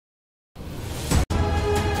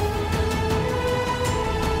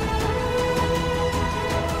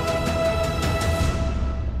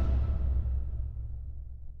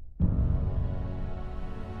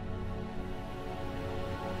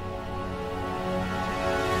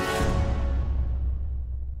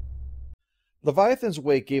Leviathan's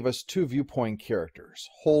Wake gave us two viewpoint characters,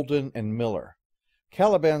 Holden and Miller.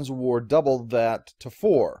 Caliban's War doubled that to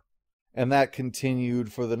 4, and that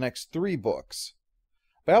continued for the next 3 books.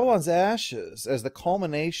 Babylon's Ashes, as the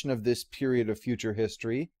culmination of this period of future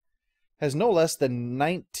history, has no less than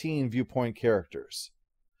 19 viewpoint characters.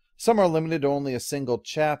 Some are limited to only a single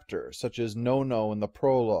chapter, such as No-No in the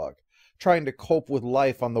prologue, trying to cope with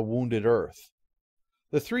life on the wounded earth.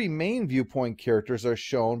 The 3 main viewpoint characters are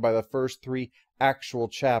shown by the first 3 actual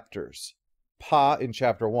chapters: Pa in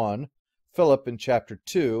Chapter 1, Philip in Chapter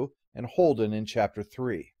 2, and Holden in Chapter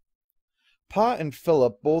 3. Pa and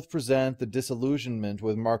Philip both present the disillusionment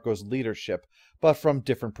with Marco's leadership, but from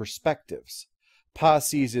different perspectives. Pa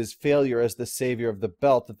sees his failure as the savior of the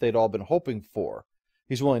belt that they'd all been hoping for.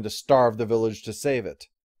 He's willing to starve the village to save it.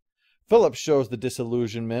 Philip shows the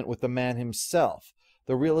disillusionment with the man himself,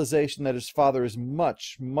 the realization that his father is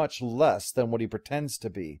much, much less than what he pretends to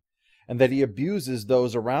be, and that he abuses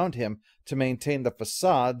those around him to maintain the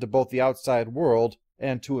facade to both the outside world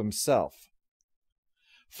and to himself.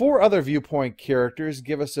 4 other viewpoint characters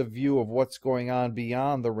give us a view of what's going on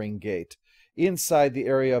beyond the Ring Gate, inside the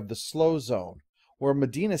area of the Slow Zone, where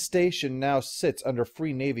Medina Station now sits under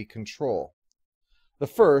Free Navy control. The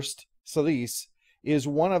first, Salis, is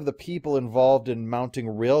one of the people involved in mounting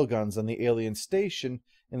railguns on the alien station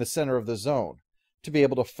in the center of the zone, to be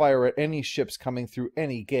able to fire at any ships coming through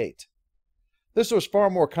any gate. This was far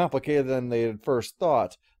more complicated than they had first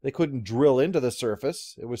thought. They couldn't drill into the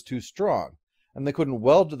surface, it was too strong, and they couldn't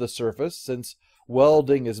weld to the surface, since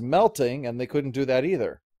welding is melting, and they couldn't do that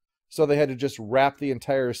either. So they had to just wrap the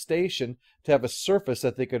entire station to have a surface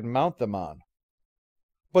that they could mount them on.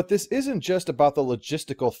 But this isn't just about the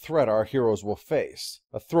logistical threat our heroes will face.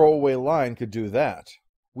 A throwaway line could do that.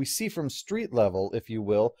 We see from street level, if you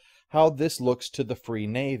will, how this looks to the Free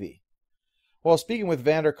Navy. While speaking with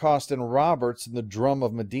Vandercost and Roberts in the Drum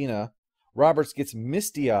of Medina, Roberts gets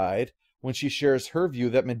misty-eyed when she shares her view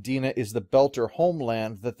that Medina is the Belter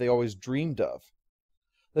homeland that they always dreamed of.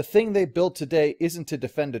 The thing they built today isn't to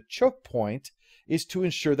defend a choke point, is to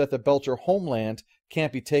ensure that the Belter homeland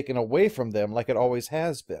can't be taken away from them like it always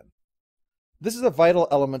has been. This is a vital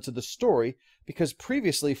element to the story because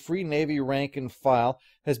previously Free Navy rank and file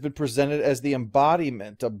has been presented as the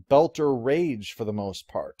embodiment of Belter rage for the most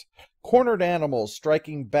part. Cornered animals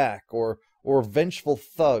striking back or vengeful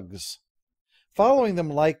thugs. Following them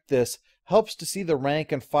like this helps to see the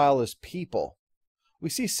rank and file as people. We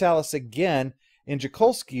see Salis again in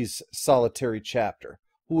Jakolski's solitary chapter,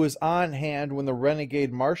 who is on hand when the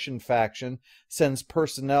renegade Martian faction sends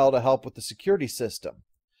personnel to help with the security system.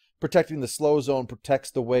 Protecting the Slow Zone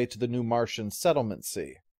protects the way to the new Martian settlement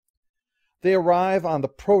sea. They arrive on the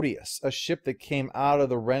Proteus, a ship that came out of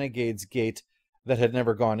the Renegade's Gate that had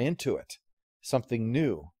never gone into it. Something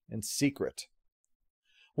new and secret.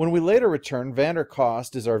 When we later return,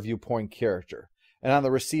 Vandercost is our viewpoint character, and on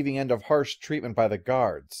the receiving end of harsh treatment by the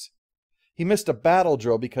guards. He missed a battle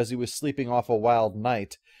drill because he was sleeping off a wild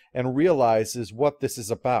night, and realizes what this is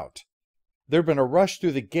about. There'd been a rush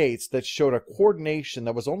through the gates that showed a coordination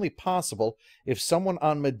that was only possible if someone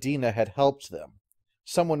on Medina had helped them.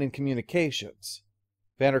 Someone in communications.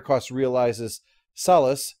 Vandercost realizes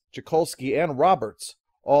Salis, Jakolski, and Roberts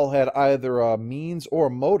all had either a means or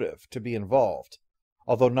motive to be involved,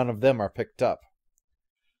 although none of them are picked up.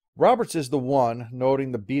 Roberts is the one,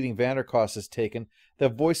 noting the beating Vandercost has taken,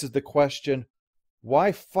 that voices the question,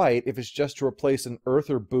 why fight if it's just to replace an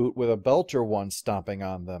earther boot with a Belter one stomping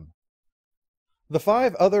on them? The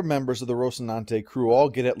 5 other members of the Rocinante crew all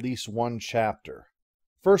get at least one chapter.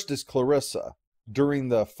 First is Clarissa, during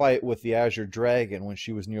the fight with the Azure Dragon when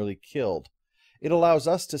she was nearly killed. It allows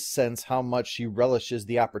us to sense how much she relishes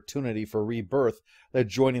the opportunity for rebirth that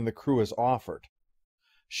joining the crew has offered.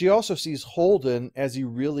 She also sees Holden as he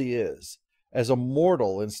really is, as a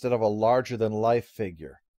mortal instead of a larger-than-life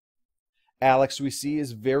figure. Alex, we see,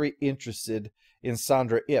 is very interested in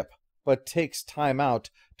Sandra Ip, but takes time out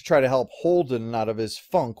to try to help Holden out of his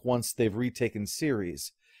funk once they've retaken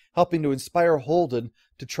Ceres, helping to inspire Holden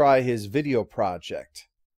to try his video project.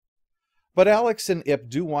 But Alex and Ip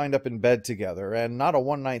do wind up in bed together, and not a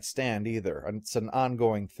one-night stand either. It's an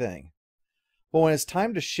ongoing thing. But when it's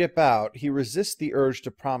time to ship out, he resists the urge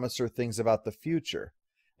to promise her things about the future,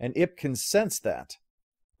 and Ip can sense that,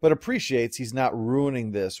 but appreciates he's not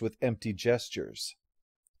ruining this with empty gestures.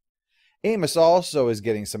 Amos also is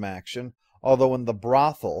getting some action, although in the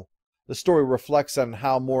brothel, the story reflects on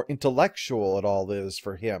how more intellectual it all is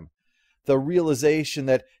for him. The realization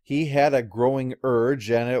that he had a growing urge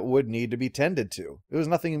and it would need to be tended to. It was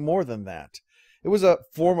nothing more than that. It was a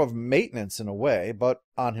form of maintenance in a way, but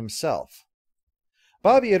on himself.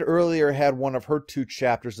 Bobby had earlier had one of her 2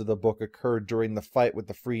 chapters of the book occur during the fight with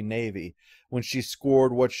the Free Navy, when she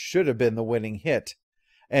scored what should have been the winning hit,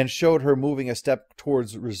 and showed her moving a step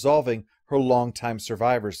towards resolving her longtime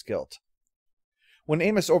survivor's guilt. When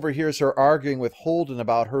Amos overhears her arguing with Holden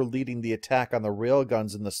about her leading the attack on the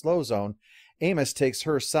railguns in the slow zone, Amos takes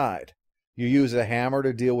her side. You use a hammer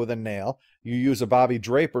to deal with a nail, you use a Bobby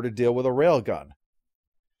Draper to deal with a railgun.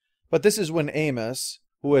 But this is when Amos,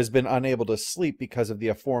 who has been unable to sleep because of the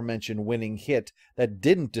aforementioned winning hit that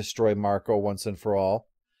didn't destroy Marco once and for all,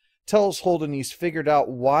 tells Holden he's figured out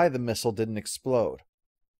why the missile didn't explode.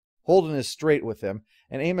 Holden is straight with him,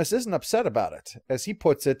 and Amos isn't upset about it. As he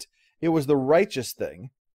puts it, it was the righteous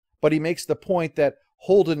thing, but he makes the point that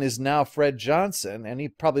Holden is now Fred Johnson, and he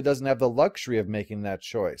probably doesn't have the luxury of making that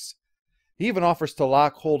choice. He even offers to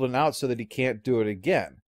lock Holden out so that he can't do it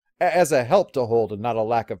again, as a help to Holden, not a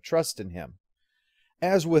lack of trust in him.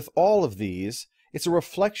 As with all of these, it's a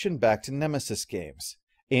reflection back to Nemesis games.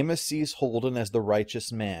 Amos sees Holden as the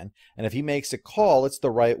righteous man, and if he makes a call, it's the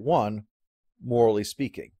right one, morally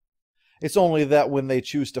speaking. It's only that when they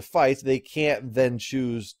choose to fight, they can't then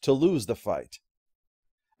choose to lose the fight.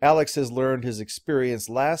 Alex has learned his experience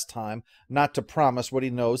last time not to promise what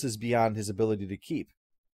he knows is beyond his ability to keep.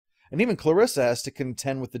 And even Clarissa has to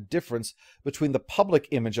contend with the difference between the public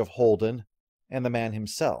image of Holden and the man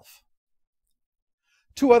himself.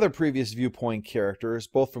 2 other previous viewpoint characters,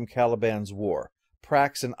 both from Caliban's War,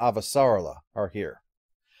 Prax and Avasarala, are here.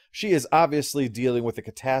 She is obviously dealing with the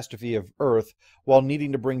catastrophe of Earth while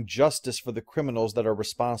needing to bring justice for the criminals that are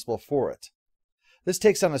responsible for it. This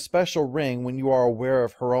takes on a special ring when you are aware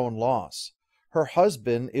of her own loss. Her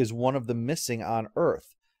husband is one of the missing on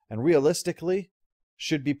Earth, and realistically,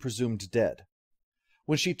 should be presumed dead.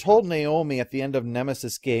 When she told Naomi at the end of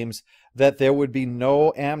Nemesis games that there would be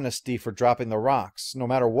no amnesty for dropping the rocks, no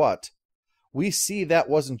matter what, we see that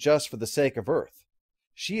wasn't just for the sake of Earth.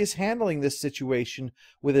 She is handling this situation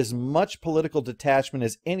with as much political detachment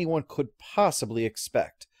as anyone could possibly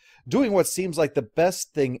expect, doing what seems like the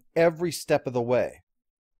best thing every step of the way,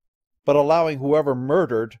 but allowing whoever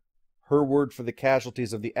murdered, her word for the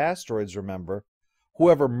casualties of the asteroids, remember,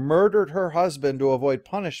 whoever murdered her husband to avoid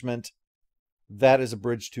punishment, that is a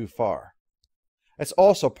bridge too far. That's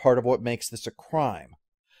also part of what makes this a crime.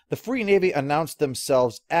 The Free Navy announced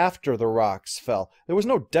themselves after the rocks fell. There was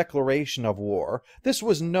no declaration of war. This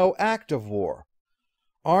was no act of war.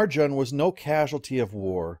 Arjun was no casualty of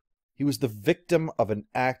war. He was the victim of an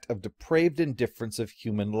act of depraved indifference of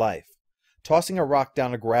human life, tossing a rock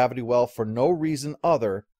down a gravity well for no reason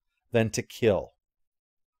other than to kill.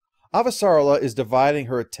 Avasarala is dividing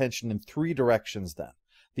her attention in 3 directions then: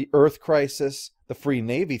 the Earth crisis, the Free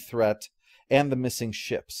Navy threat, and the missing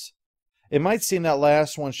ships. It might seem that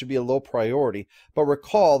last one should be a low priority, but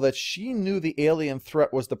recall that she knew the alien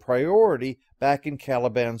threat was the priority back in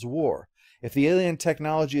Caliban's War. If the alien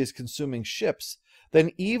technology is consuming ships,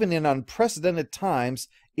 then even in unprecedented times,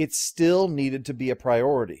 it still needed to be a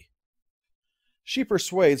priority. She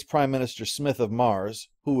persuades Prime Minister Smith of Mars,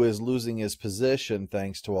 who is losing his position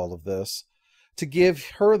thanks to all of this, to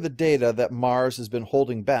give her the data that Mars has been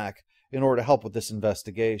holding back in order to help with this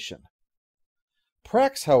investigation.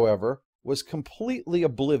 Prax, however, was completely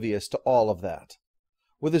oblivious to all of that.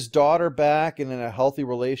 With his daughter back and in a healthy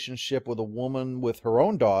relationship with a woman with her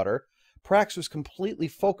own daughter, Prax was completely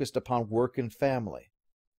focused upon work and family.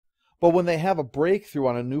 But when they have a breakthrough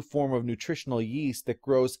on a new form of nutritional yeast that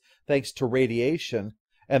grows thanks to radiation,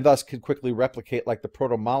 and thus can quickly replicate like the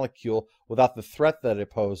protomolecule without the threat that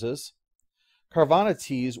it poses,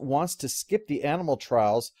 Carvanates wants to skip the animal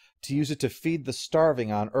trials to use it to feed the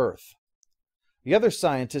starving on Earth. The other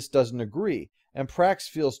scientist doesn't agree, and Prax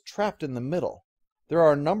feels trapped in the middle. There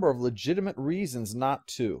are a number of legitimate reasons not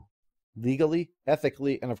to. Legally,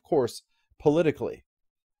 ethically, and of course, politically.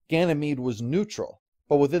 Ganymede was neutral,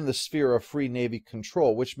 but within the sphere of Free Navy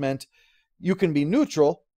control, which meant you can be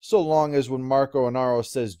neutral so long as when Marco Inaro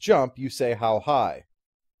says jump, you say how high.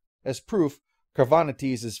 As proof,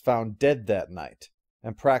 Carvanates is found dead that night,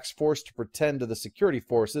 and Prax forced to pretend to the security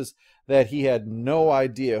forces that he had no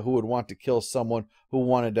idea who would want to kill someone who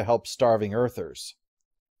wanted to help starving Earthers.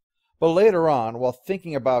 But later on, while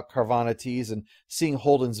thinking about Carvanates and seeing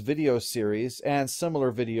Holden's video series and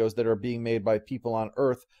similar videos that are being made by people on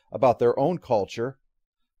Earth about their own culture,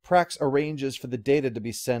 Prax arranges for the data to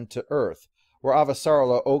be sent to Earth, where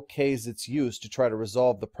Avasarala okays its use to try to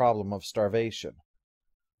resolve the problem of starvation.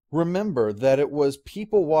 Remember that it was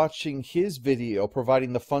people watching his video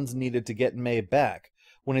providing the funds needed to get May back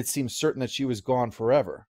when it seemed certain that she was gone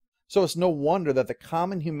forever. So it's no wonder that the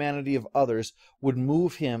common humanity of others would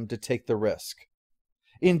move him to take the risk.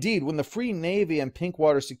 Indeed, when the Free Navy and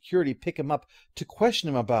Pinkwater Security pick him up to question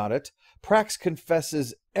him about it, Prax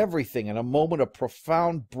confesses everything in a moment of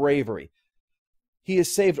profound bravery. He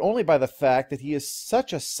is saved only by the fact that he is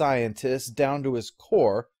such a scientist down to his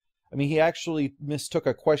core. I mean, he actually mistook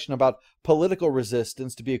a question about political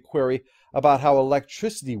resistance to be a query about how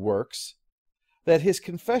electricity works, that his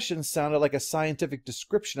confession sounded like a scientific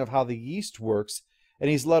description of how the yeast works,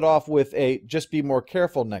 and he's let off with a "just be more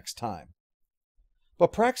careful next time."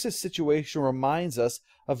 But Prax's situation reminds us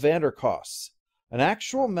of Vanderkost's, an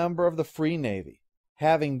actual member of the Free Navy,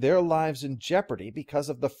 having their lives in jeopardy because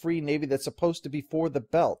of the Free Navy that's supposed to be for the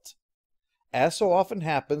belt. As so often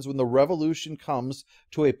happens when the revolution comes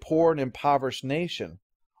to a poor and impoverished nation,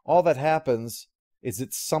 all that happens is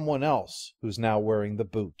it's someone else who's now wearing the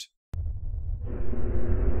boot.